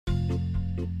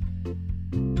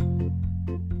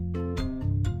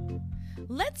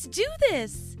let's do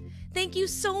this! Thank you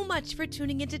so much for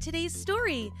tuning into today's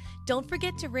story. Don't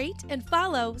forget to rate and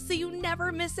follow so you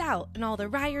never miss out on all the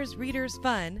Ryers Readers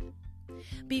fun.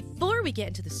 Before we get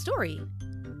into the story,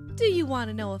 do you want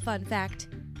to know a fun fact?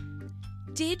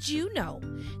 Did you know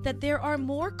that there are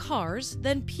more cars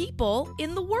than people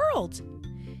in the world?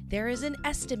 There is an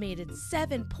estimated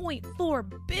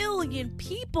 7.4 billion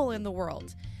people in the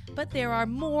world, but there are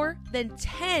more than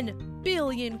 10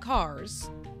 billion cars.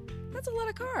 That's a lot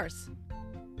of cars.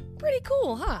 Pretty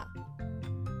cool, huh?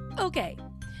 Okay,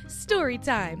 story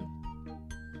time.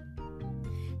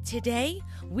 Today,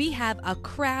 we have a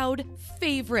crowd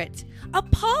favorite, a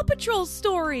Paw Patrol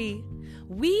story.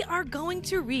 We are going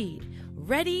to read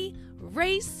Ready,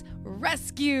 Race,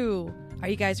 Rescue. Are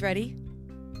you guys ready?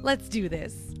 Let's do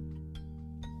this.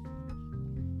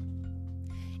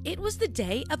 It was the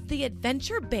day of the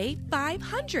Adventure Bay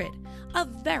 500, a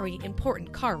very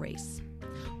important car race.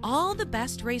 All the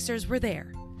best racers were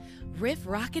there. Riff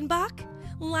Rockenbach,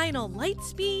 Lionel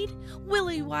Lightspeed,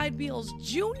 Willie Widewheels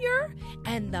Jr.,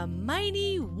 and the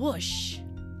mighty Whoosh.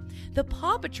 The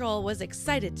Paw Patrol was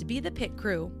excited to be the pit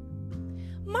crew.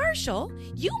 Marshall,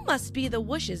 you must be the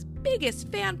Whoosh's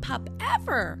biggest fan pup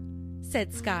ever,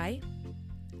 said Skye.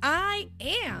 I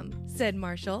am, said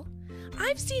Marshall.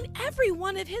 I've seen every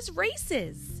one of his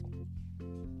races.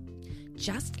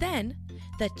 Just then,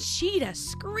 the cheetah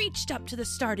screeched up to the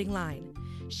starting line.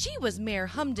 She was Mayor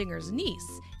Humdinger's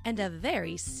niece and a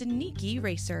very sneaky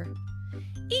racer.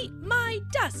 Eat my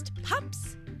dust,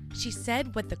 pups, she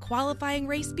said when the qualifying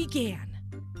race began.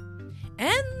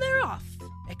 And they're off,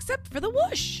 except for the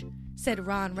Whoosh, said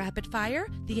Ron Rapidfire,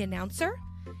 the announcer.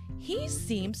 He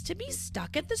seems to be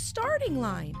stuck at the starting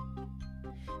line.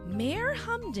 Mayor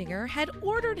Humdinger had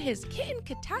ordered his Kitten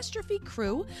Catastrophe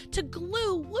crew to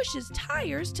glue Whoosh's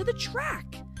tires to the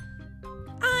track.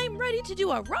 I'm ready to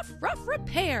do a rough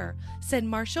repair, said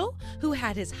Marshall, who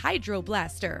had his hydro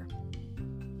blaster.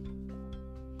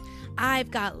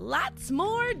 I've got lots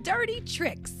more dirty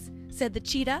tricks, said the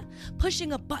cheetah,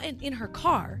 pushing a button in her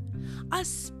car. A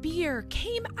spear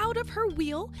came out of her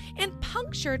wheel and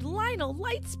punctured Lionel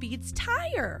Lightspeed's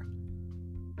tire.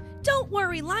 Don't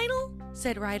worry, Lionel,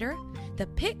 said Ryder. The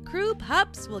pit crew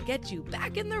pups will get you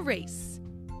back in the race.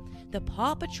 The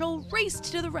Paw Patrol raced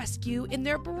to the rescue in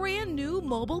their brand new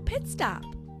mobile pit stop.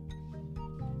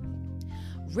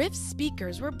 Riff's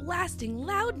speakers were blasting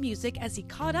loud music as he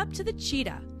caught up to the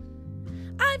cheetah.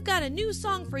 I've got a new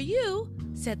song for you,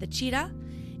 said the cheetah.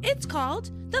 It's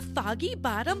called the Foggy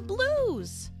Bottom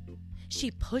Blues.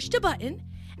 She pushed a button,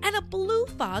 and a blue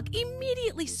fog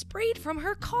immediately sprayed from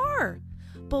her car.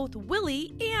 Both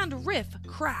Willie and Riff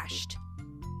crashed.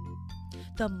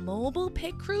 The mobile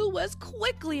pit crew was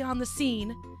quickly on the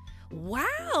scene.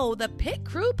 Wow, the pit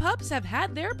crew pups have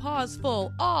had their paws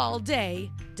full all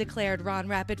day, declared Ron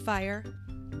Rapidfire.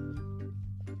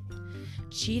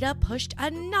 Cheetah pushed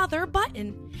another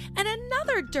button, and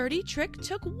another dirty trick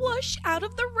took Whoosh out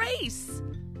of the race.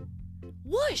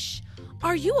 Whoosh,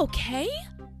 are you okay?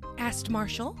 Asked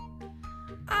Marshall.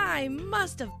 I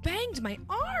must have banged my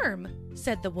arm,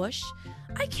 said the Whoosh.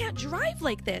 I can't drive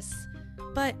like this.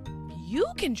 But you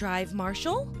can drive,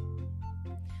 Marshall.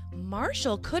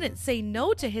 Marshall couldn't say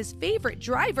no to his favorite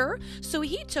driver, so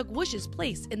he took Whoosh's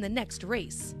place in the next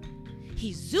race.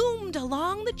 He zoomed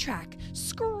along the track,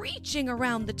 screeching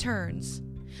around the turns.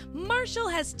 Marshall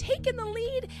has taken the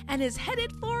lead and is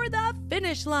headed for the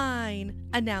finish line,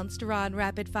 announced Ron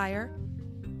Rapidfire.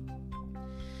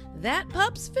 That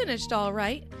pup's finished all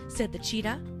right, said the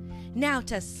cheetah. Now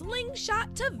to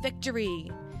slingshot to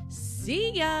victory.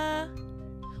 See ya!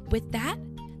 With that,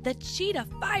 the cheetah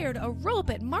fired a rope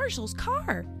at Marshall's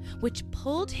car, which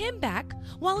pulled him back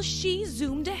while she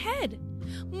zoomed ahead.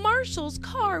 Marshall's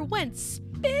car went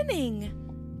spinning.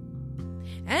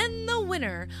 And the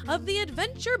winner of the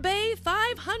Adventure Bay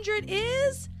 500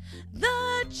 is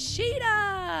the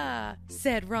cheetah,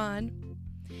 said Ron.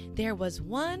 There was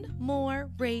one more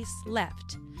race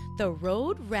left, the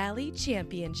Road Rally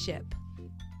Championship.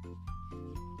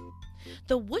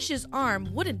 The Whoosh's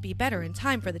arm wouldn't be better in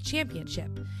time for the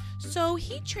championship, so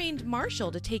he trained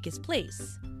Marshall to take his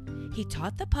place. He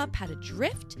taught the pup how to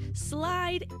drift,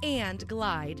 slide, and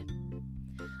glide.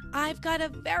 I've got a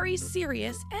very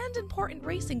serious and important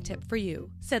racing tip for you,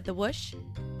 said the Whoosh.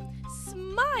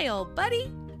 Smile,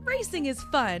 buddy. Racing is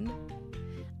fun.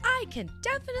 I can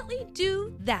definitely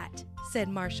do that, said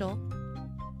Marshall.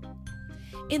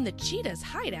 In the cheetah's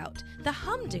hideout, the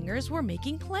Humdingers were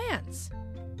making plans.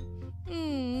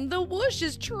 The Whoosh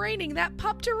is training that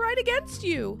pup to ride against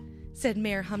you, said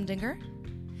Mayor Humdinger.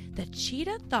 The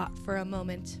cheetah thought for a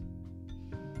moment.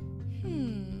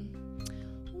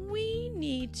 We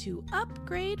need to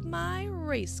upgrade my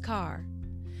race car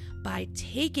by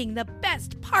taking the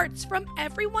best parts from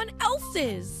everyone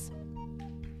else's.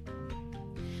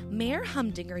 Mayor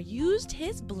Humdinger used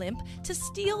his blimp to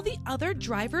steal the other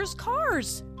drivers'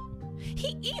 cars.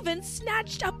 He even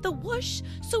snatched up the whoosh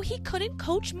so he couldn't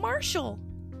coach Marshall.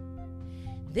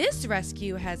 This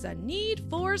rescue has a need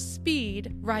for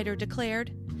speed, Ryder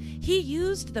declared. He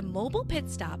used the mobile pit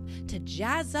stop to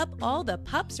jazz up all the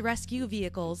pups' rescue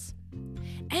vehicles.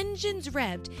 Engines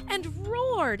revved and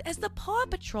roared as the Paw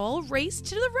Patrol raced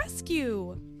to the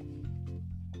rescue.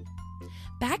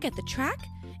 Back at the track,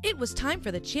 it was time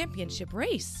for the championship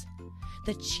race.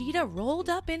 The cheetah rolled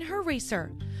up in her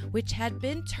racer, which had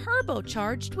been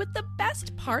turbocharged with the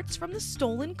best parts from the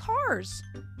stolen cars.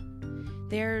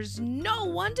 "There's no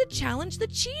one to challenge the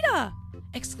cheetah!"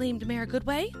 exclaimed Mayor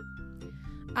Goodway.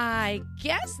 "I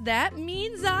guess that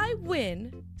means I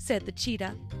win," said the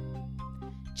cheetah.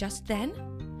 Just then,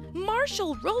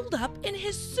 Marshall rolled up in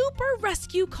his super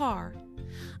rescue car.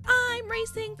 "I'm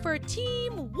racing for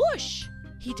Team Whoosh,"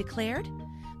 he declared,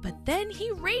 but then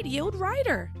he radioed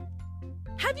Ryder.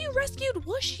 "Have you rescued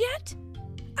Whoosh yet?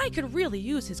 I could really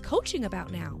use his coaching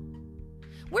about now."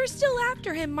 "We're still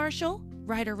after him, Marshall,"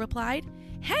 Ryder replied.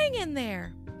 "Hang in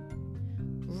there."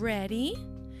 "Ready,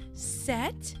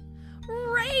 set,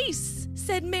 race,"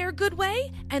 said Mayor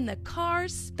Goodway, and the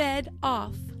cars sped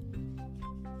off.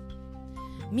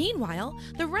 Meanwhile,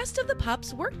 the rest of the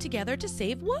pups worked together to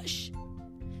save Whoosh.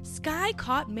 Skye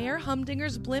caught Mayor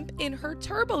Humdinger's blimp in her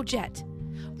turbojet.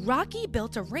 Rocky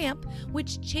built a ramp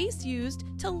which Chase used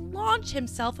to launch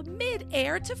himself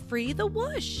mid-air to free the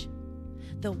whoosh.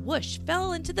 The whoosh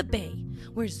fell into the bay,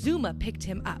 where Zuma picked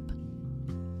him up.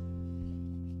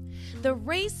 The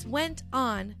race went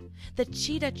on. The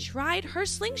cheetah tried her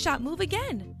slingshot move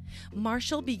again.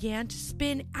 Marshall began to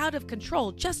spin out of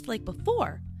control just like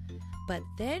before. But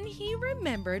then he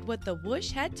remembered what the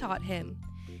whoosh had taught him.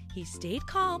 He stayed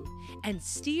calm and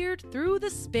steered through the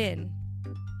spin.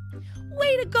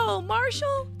 "Way to go,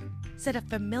 Marshall!" said a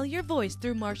familiar voice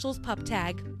through Marshall's pup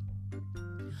tag.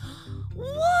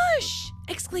 "Whoosh!"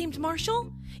 exclaimed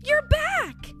Marshall. "You're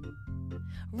back!"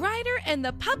 "Ryder and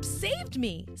the pups saved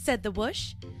me," said the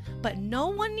whoosh. "But no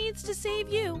one needs to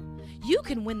save you. You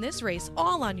can win this race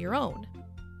all on your own."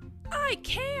 "I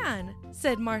can,"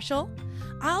 said Marshall.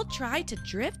 "I'll try to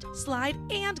drift, slide,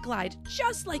 and glide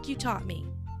just like you taught me."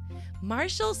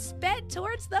 Marshall sped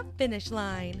towards the finish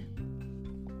line.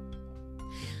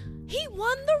 "He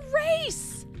won the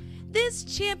race! This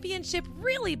championship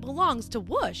really belongs to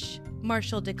Whoosh,"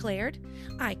 Marshall declared.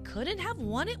 "I couldn't have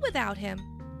won it without him."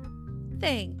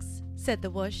 "Thanks," said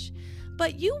the whoosh,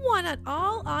 "but you won it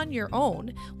all on your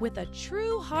own with a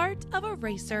true heart of a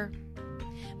racer."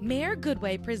 Mayor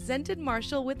Goodway presented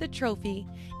Marshall with a trophy,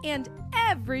 and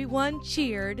everyone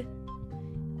cheered.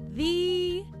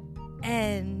 The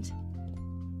end.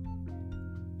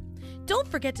 Don't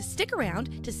forget to stick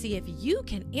around to see if you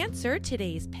can answer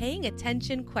today's paying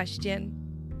attention question.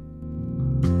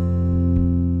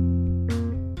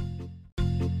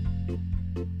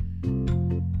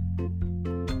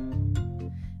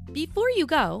 Before you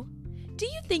go, do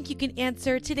you think you can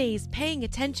answer today's paying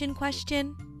attention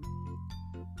question?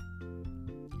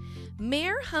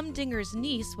 Mayor Humdinger's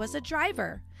niece was a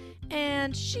driver,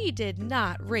 and she did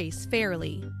not race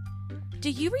fairly. Do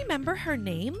you remember her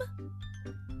name?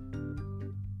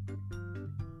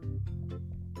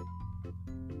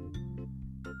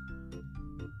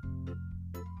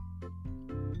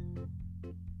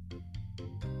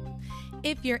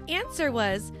 If your answer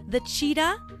was the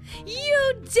cheetah,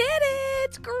 you did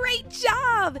it! Great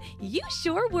job! You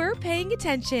sure were paying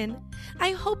attention.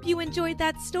 I hope you enjoyed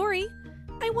that story.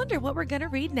 I wonder what we're going to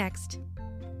read next.